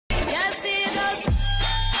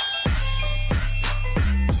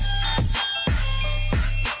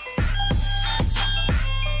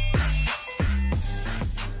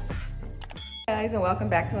guys, and welcome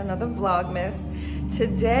back to another Vlogmas.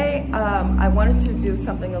 Today I wanted to do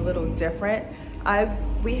something a little different.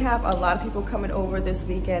 We have a lot of people coming over this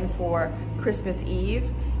weekend for Christmas Eve,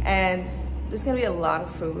 and there's gonna be a lot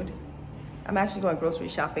of food. I'm actually going grocery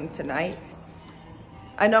shopping tonight.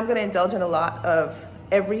 I know I'm gonna indulge in a lot of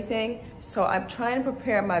everything, so I'm trying to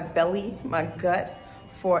prepare my belly, my gut,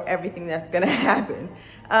 for everything that's gonna happen.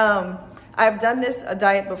 I've done this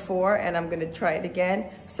diet before and I'm gonna try it again.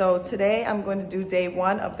 So today I'm going to do day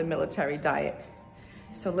 1 of the military diet.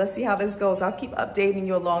 So let's see how this goes. I'll keep updating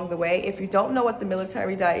you along the way. If you don't know what the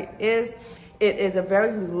military diet is, it is a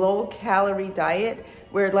very low calorie diet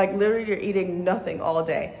where like literally you're eating nothing all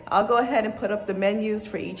day. I'll go ahead and put up the menus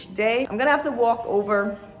for each day. I'm gonna have to walk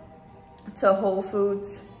over to Whole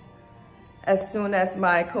Foods as soon as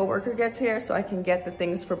my coworker gets here so I can get the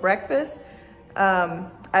things for breakfast.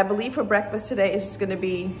 I believe for breakfast today it's just gonna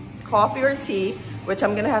be coffee or tea, which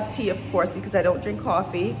I'm gonna have tea, of course, because I don't drink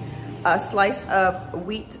coffee. A slice of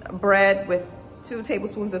wheat bread with 2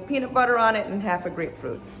 tablespoons of peanut butter on it and half a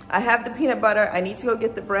grapefruit. I have the peanut butter, I need to go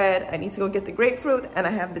get the bread, I need to go get the grapefruit, and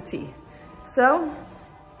I have the tea. So,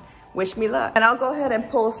 wish me luck. And I'll go ahead and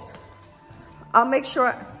post, I'll make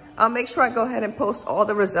sure I go ahead and post all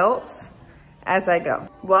the results as I go.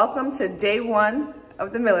 Welcome to day 1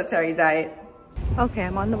 of the military diet. Okay,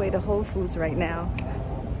 I'm on the way to Whole Foods right now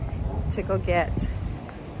to go get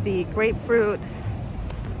the grapefruit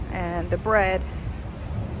and the bread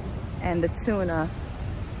and the tuna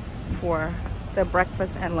for the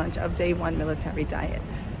breakfast and lunch of day 1 military diet.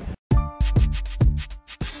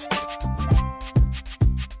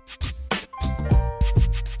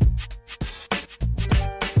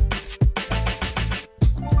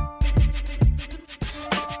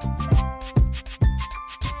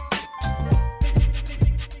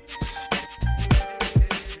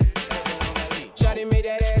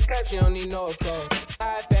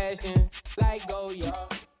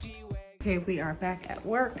 Okay, we are back at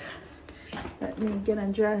work. Let me get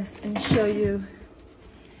undressed and show you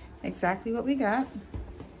exactly what we got.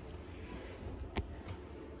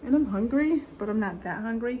 And I'm hungry, but I'm not that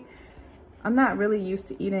hungry. I'm not really used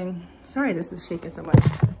to eating, sorry this is shaking so much.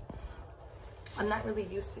 I'm not really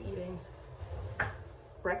used to eating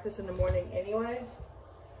breakfast in the morning anyway.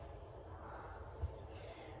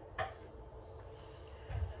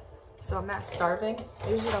 So I'm not starving. I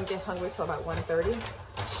usually don't get hungry till about 1:30.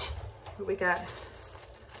 We got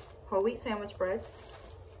whole wheat sandwich bread.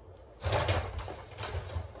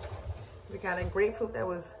 We got a grapefruit that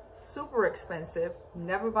was super expensive.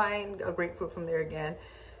 Never buying a grapefruit from there again.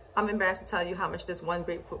 I'm embarrassed to tell you how much this one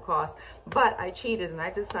grapefruit cost, but I cheated and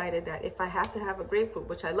I decided that if I have to have a grapefruit,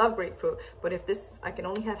 which I love grapefruit, but if this, I can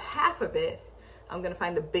only have half of it, I'm gonna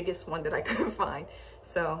find the biggest one that I could find.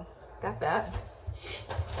 So, got that.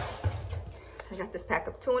 I got this pack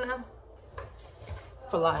of tuna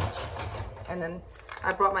for lunch, and then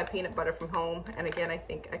I brought my peanut butter from home, and again I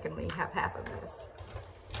think I can only have half of this.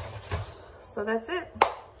 So that's it.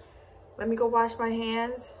 Let me go wash my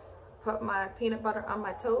hands, put my peanut butter on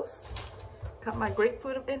my toast, cut my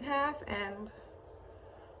grapefruit in half, and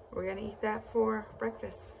we're gonna eat that for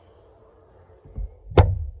breakfast.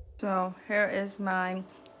 So here is my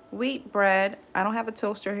wheat bread. I don't have a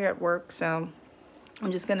toaster here at work, so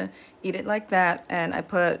I'm just gonna eat it like that, and I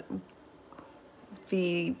put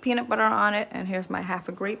the peanut butter on it, and here's my half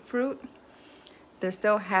a grapefruit. There's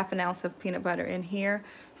still half an ounce of peanut butter in here,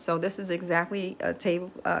 so this is exactly a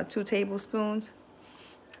 2 tablespoons.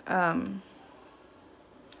 I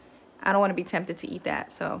don't want to be tempted to eat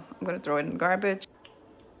that, so I'm gonna throw it in the garbage.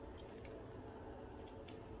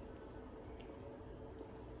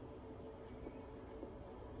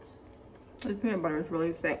 This peanut butter is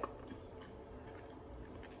really thick.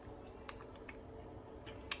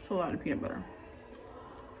 It's a lot of peanut butter.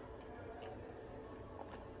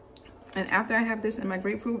 And after I have this in my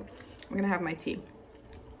grapefruit, I'm gonna have my tea.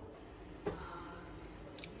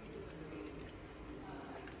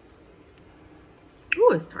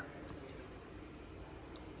 Ooh, it's tart.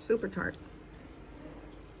 Super tart.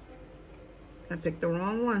 I picked the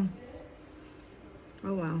wrong one.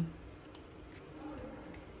 Oh wow.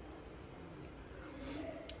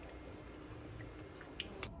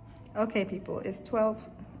 Okay people, it's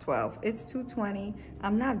 12:12. It's 2:20.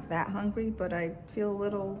 I'm not that hungry, but I feel a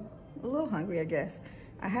little hungry, I guess.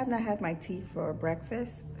 I have not had my tea for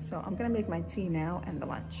breakfast, so I'm gonna make my tea now and the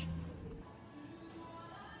lunch.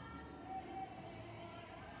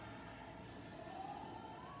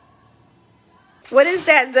 What is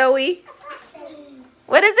that, Zoe?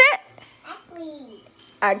 What is it?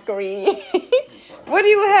 Agree. What do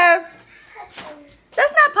you have?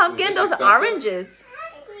 That's not pumpkin, those are oranges.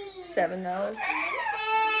 $7.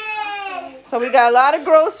 So we got a lot of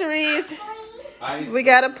groceries we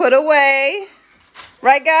gotta put away.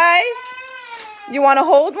 Right, guys? You want to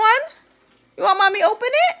hold one? You want mommy open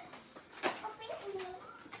it?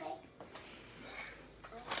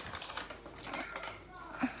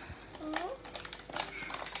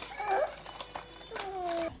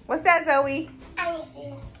 What's that, Zoe?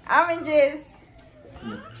 Oranges.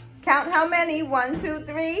 Count how many? 1, 2,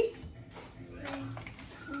 3.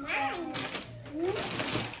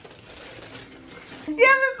 You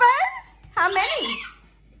having fun? How many?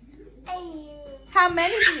 How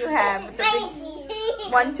many do you have? With the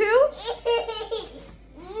big... 1, 2?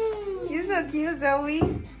 You're so cute, Zoe.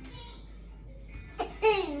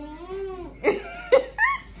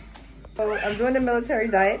 So I'm doing the military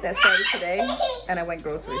diet that started today, and I went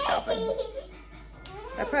grocery shopping.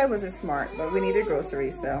 That probably wasn't smart, but we needed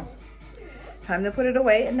groceries, so time to put it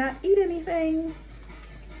away and not eat anything.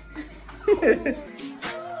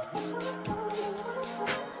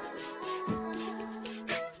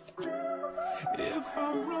 If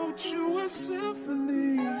I wrote you a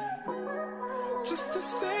symphony just to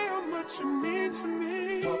say how much you mean to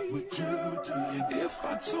me, what would you do? If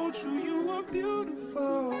I told you you were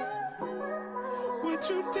beautiful, would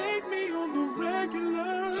you date me on the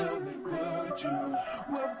regular? Tell me, would you?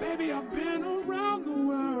 Well, baby, I've been around the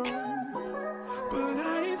world, but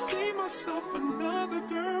I ain't seen myself another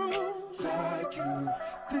girl like you.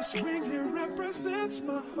 This ring here represents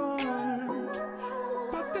my heart,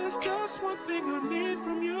 but there's just one thing I need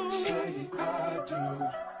from you. Say I do.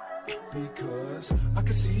 Because I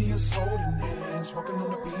can see us holding hands, walking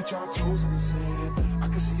on the beach, our toes in the sand. I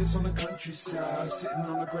can see us on the countryside, sitting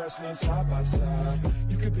on the grassland side by side.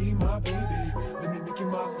 You could be my baby, let me make you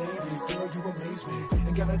my lady. Girl, you amaze me,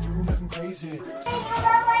 ain't gotta do nothing crazy.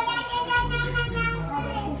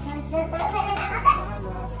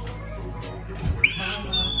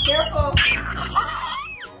 Careful.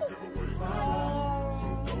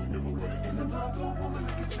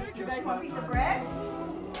 You guys want a piece of bread?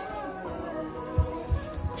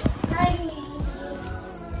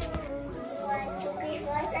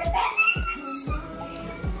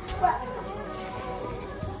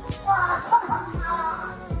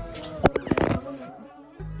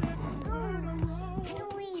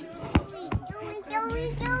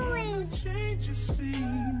 Change your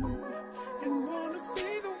scene and wanna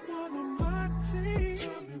be the one on my team.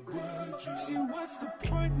 Tell me, would you see what's the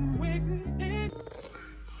point in waiting in?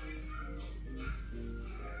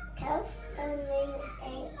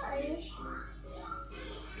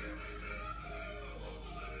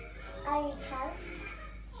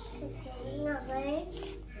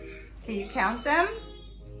 Can you count them?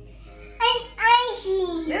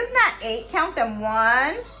 This is not 8. Count them.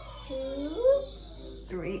 1, 2,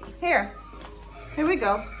 3. Here we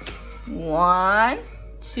go. 1,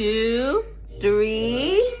 2,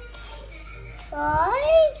 3, 4,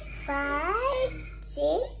 5,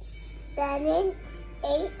 6, 7,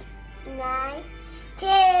 8, 9, 10.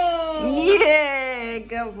 Yeah,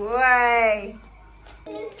 good boy.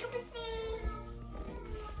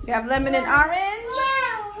 You have lemon and orange?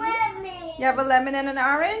 Lemon. You have a lemon and an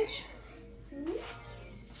orange?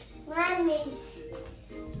 Lemon.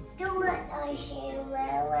 Do it, I share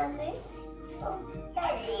lemon.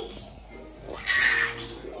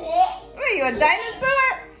 What are you, a dinosaur?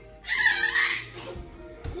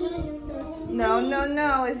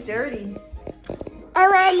 No, it's dirty.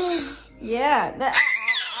 Lemon. Yeah.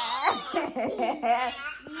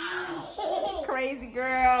 Crazy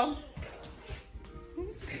girl.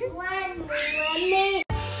 Lemon.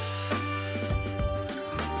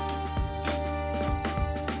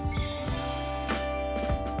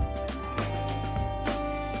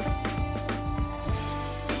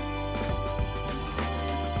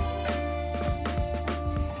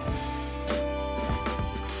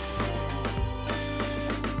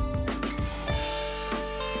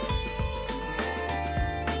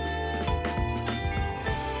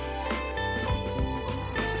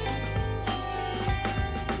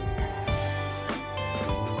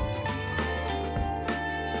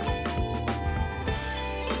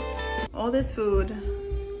 All this food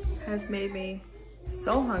has made me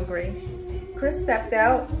so hungry. Chris stepped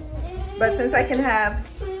out, but since I can have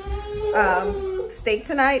steak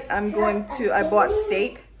tonight, I bought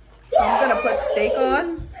steak. So I'm gonna put steak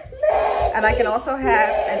on. And I can also have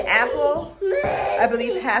an apple, I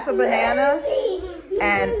believe half a banana,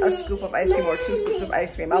 and a scoop of ice cream or 2 scoops of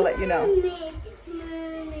ice cream. I'll let you know.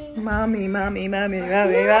 Mommy, mommy, mommy,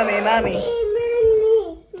 mommy, mommy, mommy.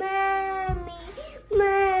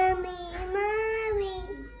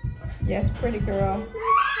 Yes, pretty girl.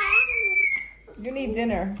 You need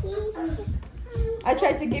dinner. I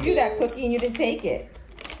tried to give you that cookie and you didn't take it.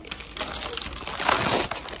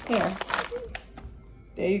 Here.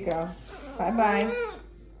 There you go. Bye-bye. You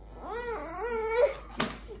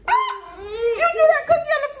do that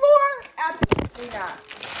cookie on the floor? Absolutely not.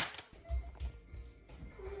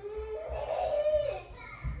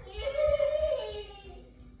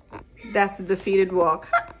 That's the defeated walk.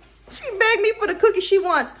 She begged me for the cookie. She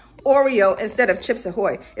wants Oreo instead of Chips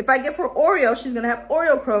Ahoy. If I give her Oreo, she's gonna have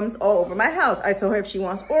Oreo crumbs all over my house. I told her if she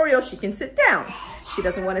wants Oreo, she can sit down. She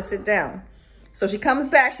doesn't want to sit down. So she comes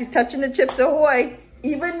back, she's touching the Chips Ahoy,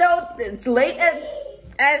 even though it's late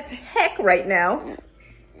as heck right now.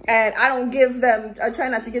 And I don't give them, I try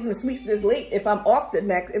not to give them sweets this late if I'm not off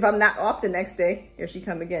the next day. Here she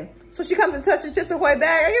come again. So she comes and touches the Chips Ahoy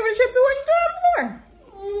bag. I give her the Chips Ahoy, she threw it on the floor.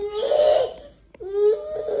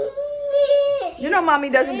 You know mommy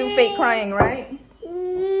doesn't do fake crying, right?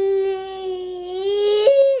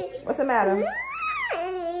 What's the matter?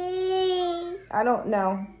 I don't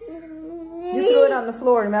know. You threw it on the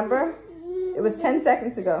floor, remember? It was 10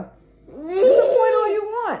 seconds ago. You can point all you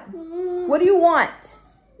want. What do you want?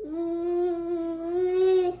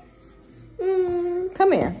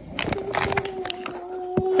 Come here.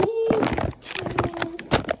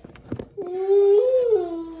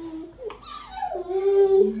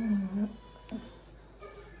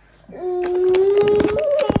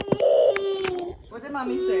 What did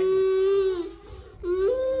mommy say?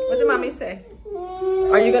 What did mommy say?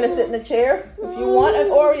 Are you gonna sit in the chair? If you want an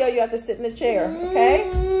Oreo, you have to sit in the chair, okay?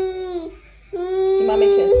 Give mommy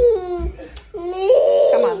a kiss.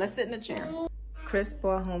 Come on, let's sit in the chair. Chris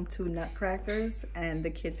brought home 2 nutcrackers and the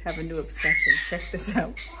kids have a new obsession. Check this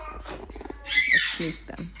out. Let's sneak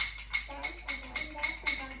them.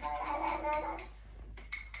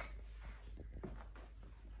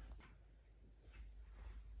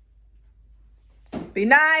 Be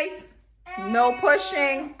nice. No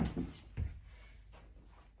pushing.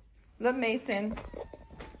 Look, Mason.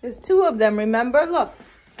 There's 2 of them, remember? Look.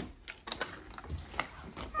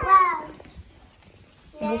 Wow.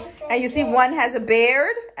 And you see one has a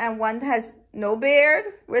beard and one has no beard.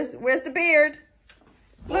 Where's the beard?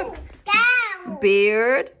 Look. Down.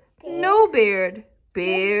 Beard, no beard.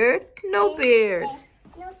 Beard, no beard.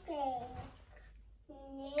 No bear.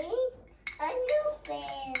 A new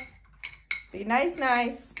bear. Be nice,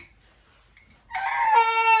 nice.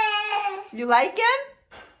 You like him?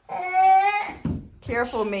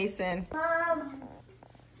 Careful, Mason. Mommy.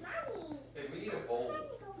 Hey, we need a bowl.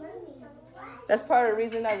 That's part of the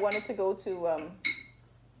reason I wanted to go to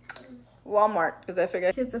Walmart, because I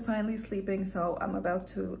figured kids are finally sleeping, so I'm about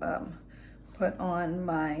to put on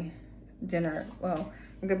my dinner. Well,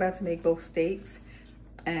 I'm about to make both steaks,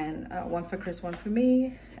 and one for Chris, one for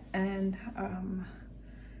me, and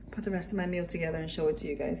put the rest of my meal together and show it to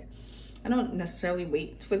you guys. I don't necessarily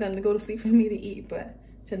wait for them to go to sleep for me to eat, but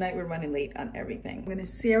tonight we're running late on everything. I'm gonna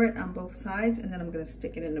sear it on both sides, and then I'm gonna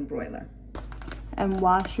stick it in the broiler. And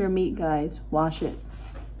wash your meat, guys. Wash it.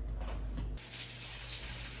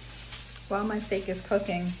 While my steak is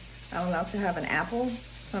cooking, I'm allowed to have an apple.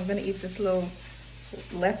 So I'm gonna eat this little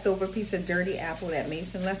leftover piece of dirty apple that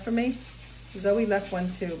Mason left for me. Zoe left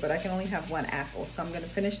one too, but I can only have 1 apple. So I'm gonna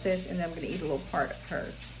finish this and then I'm gonna eat a little part of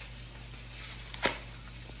hers.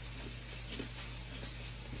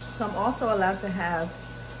 So I'm also allowed to have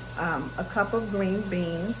a cup of green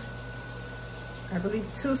beans, I believe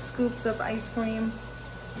 2 scoops of ice cream,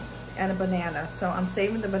 and a banana. So I'm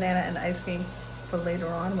saving the banana and the ice cream for later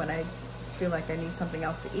on when I feel like I need something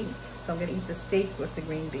else to eat. So I'm gonna eat the steak with the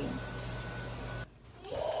green beans.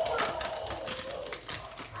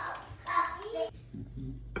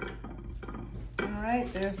 All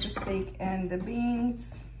right, there's the steak and the beans.